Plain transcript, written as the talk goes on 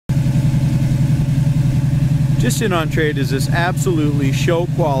Just in on trade is this absolutely show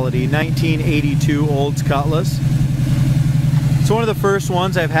quality 1982 Olds Cutlass. It's one of the first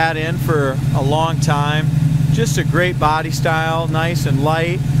ones I've had in for a long time. Just a great body style, nice and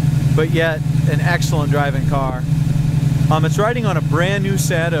light, but yet an excellent driving car. It's riding on a brand new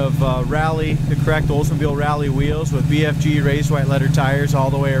set of Rally, the correct Oldsmobile Rally wheels with BFG raised white letter tires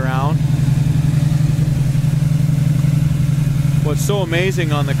all the way around. What's so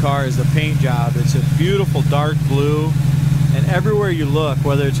amazing on the car is the paint job. It's a beautiful dark blue, and everywhere you look,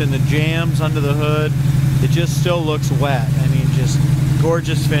 whether it's in the jams, under the hood, it just still looks wet. I mean, just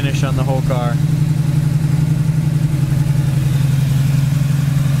gorgeous finish on the whole car.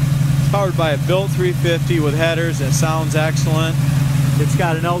 It's powered by a built 350 with headers that sounds excellent. It's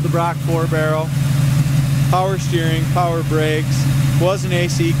got an Eldebrock 4-barrel, power steering, power brakes. Was an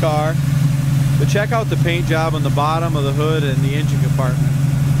AC car. But check out the paint job on the bottom of the hood and the engine compartment.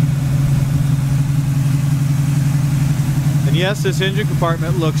 And yes, this engine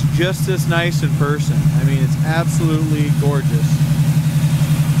compartment looks just as nice in person. I mean, it's absolutely gorgeous.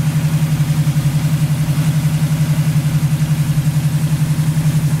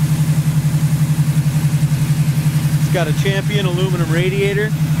 It's got a Champion aluminum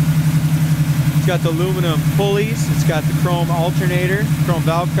radiator. It's got the aluminum pulleys. It's got the chrome alternator, chrome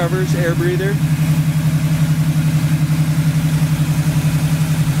valve covers, air breather.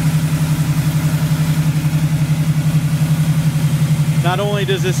 Not only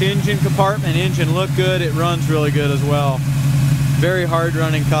does this engine look good, it runs really good as well. Very hard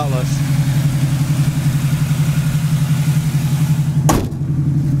running Cutlass.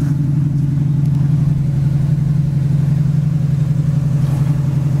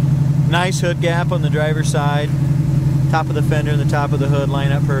 Nice hood gap on the driver's side. Top of the fender and the top of the hood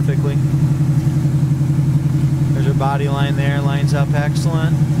line up perfectly. There's our body line there, lines up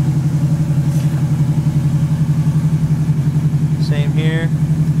excellent. Same here.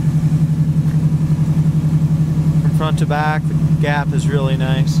 From front to back, the gap is really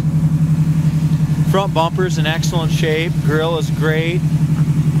nice. Front bumper's in excellent shape. Grille is great.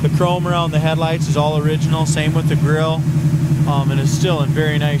 The chrome around the headlights is all original. Same with the grille. And it's still in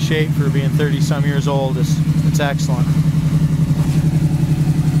very nice shape for being 30-some years old. It's excellent.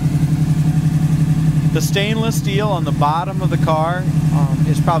 The stainless steel on the bottom of the car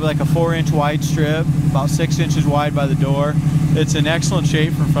is probably like a 4-inch wide strip, about 6 inches wide by the door. It's in excellent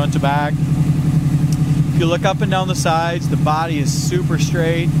shape from front to back. If you look up and down the sides, the body is super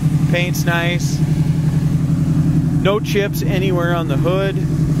straight. Paint's nice. No chips anywhere on the hood.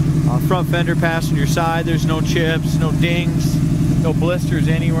 Front fender, passenger side, there's no chips, no dings, no blisters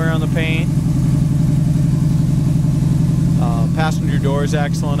anywhere on the paint. Passenger door is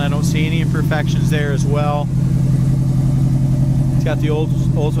excellent. I don't see any imperfections there as well. It's got the old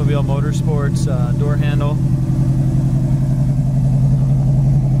Oldsmobile Motorsports door handle.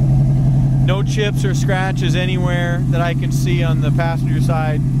 No chips or scratches anywhere that I can see on the passenger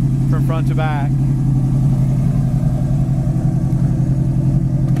side from front to back.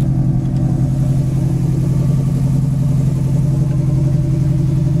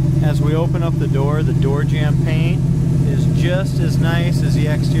 As we open up the door jamb paint is just as nice as the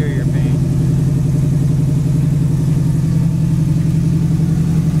exterior paint.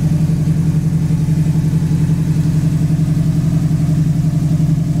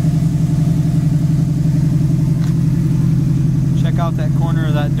 Check out that corner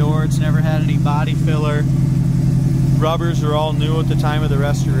of that door. It's never had any body filler. Rubbers are all new at the time of the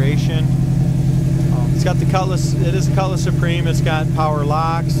restoration. It's got the Cutlass, it is a Cutlass Supreme. It's got power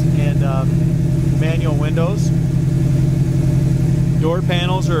locks and manual windows. Door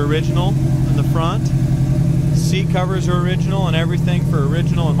panels are original in the front. Seat covers are original, and everything for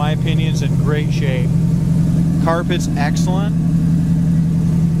original, in my opinion, is in great shape. Carpet's excellent.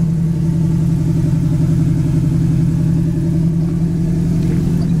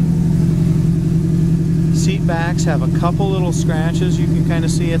 Seat backs have a couple little scratches you can kind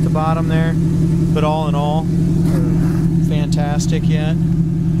of see at the bottom there, but all in all, fantastic yet.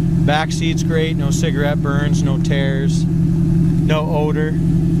 Back seat's great, no cigarette burns, no tears, no odor.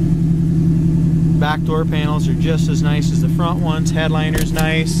 Back door panels are just as nice as the front ones. Headliner's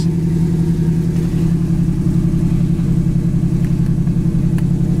nice.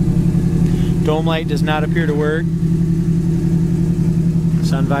 Dome light does not appear to work.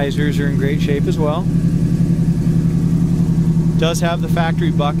 Sun visors are in great shape as well. Does have the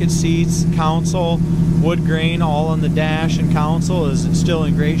factory bucket seats, console, wood grain all on the dash, and console is still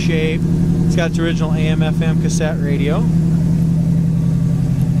in great shape. It's got its original AM/FM cassette radio.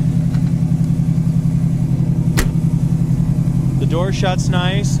 The door shuts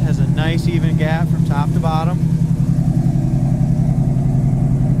nice, has a nice even gap from top to bottom.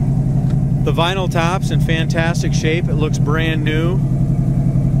 The vinyl top's in fantastic shape. It looks brand new.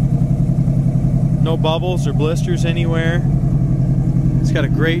 No bubbles or blisters anywhere. It's got a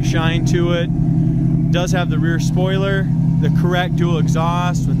great shine to it. Does have the rear spoiler, the correct dual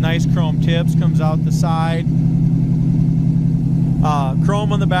exhaust with nice chrome tips, comes out the side.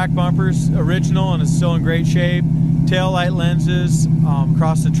 Chrome on the back bumpers, original and is still in great shape. Tail light lenses,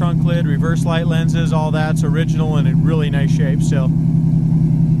 across the trunk lid, reverse light lenses, all that's original and in really nice shape still.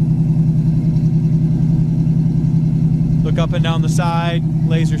 Look up and down the side,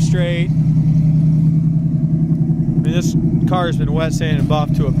 laser straight. I mean, this car has been wet sanded and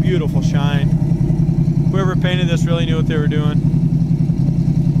buffed to a beautiful shine. Whoever painted this really knew what they were doing.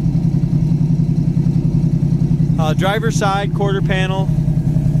 Driver's side quarter panel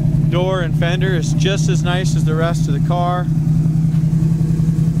door and fender is just as nice as the rest of the car.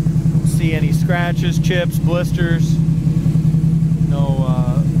 Don't see any scratches, chips, blisters.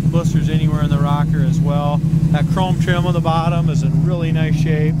 No blisters anywhere in the rocker as well. That chrome trim on the bottom is in really nice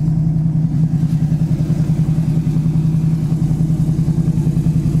shape.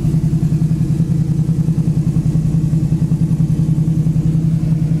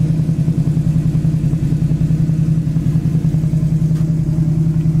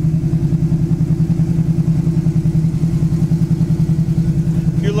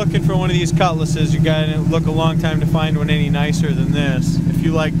 Looking for one of these cutlasses, you gotta look a long time to find one any nicer than this. If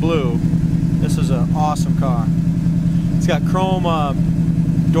you like blue, this is an awesome car. It's got chrome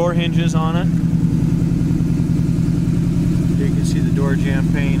door hinges on it. Here you can see the door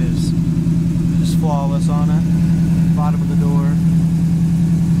jamb paint is just flawless on it. Bottom of the door.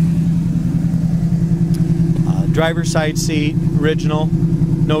 Driver's side seat, original.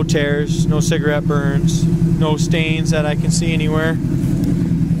 No tears, no cigarette burns, no stains that I can see anywhere.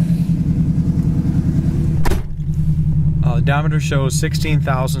 Odometer shows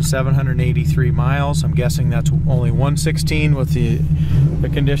 16,783 miles. I'm guessing that's only 116 with the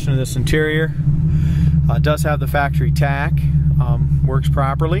condition of this interior. It does have the factory tack. Works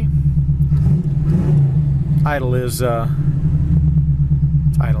properly. Idle is idling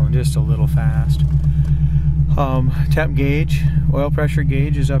just a little fast. Temp gauge, oil pressure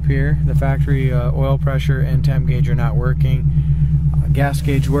gauge is up here. The factory oil pressure and temp gauge are not working. Gas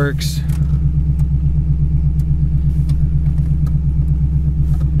gauge works.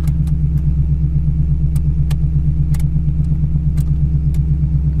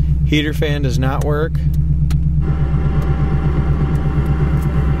 Heater fan does not work.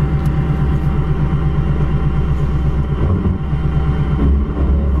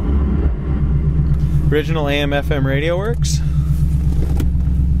 Original AM/FM radio works.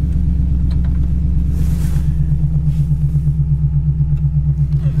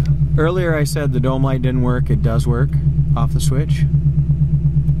 Earlier I said the dome light didn't work. It does work off the switch.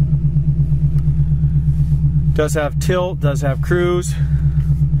 Does have tilt, does have cruise.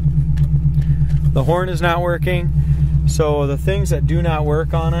 The horn is not working. So the things that do not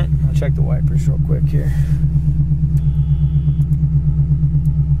work on it, I'll check the wipers real quick here.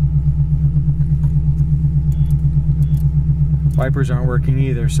 Wipers aren't working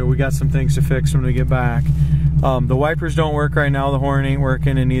either, so we got some things to fix when we get back. The wipers don't work right now, the horn ain't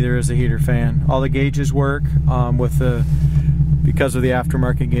working, and neither is the heater fan. All the gauges work because of the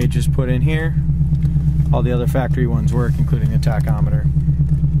aftermarket gauges put in here. All the other factory ones work, including the tachometer.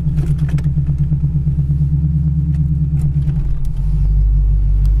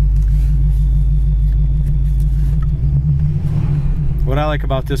 What I like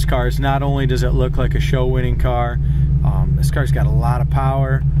about this car is not only does it look like a show-winning car, this car's got a lot of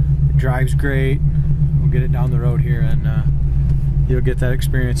power, it drives great. We'll get it down the road here and you'll get that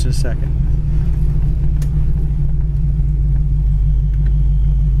experience in a second.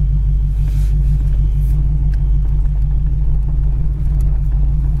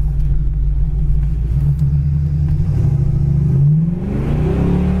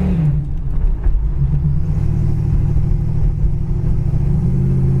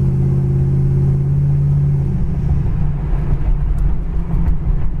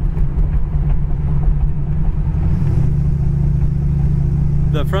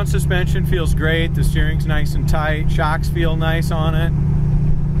 The front suspension feels great, the steering's nice and tight, shocks feel nice on it.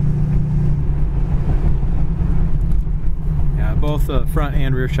 Yeah, both the front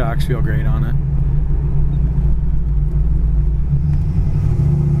and rear shocks feel great on it.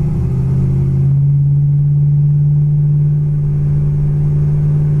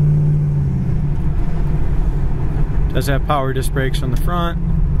 Does have power disc brakes on the front.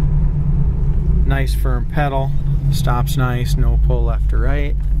 Nice firm pedal. Stops nice, no pull left or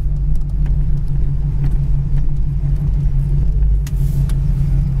right.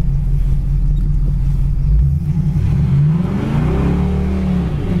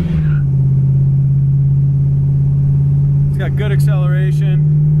 It's got good acceleration.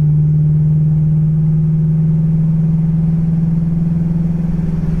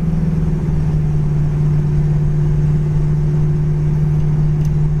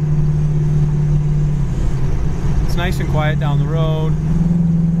 It's nice and quiet down the road.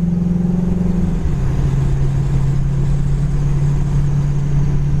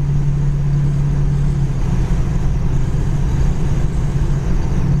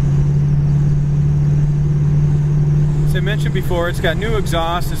 As I mentioned before, it's got new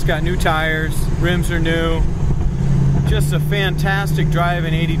exhaust, it's got new tires, rims are new. Just a fantastic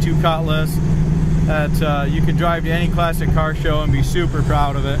driving 82 Cutlass that you can drive to any classic car show and be super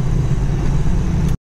proud of it.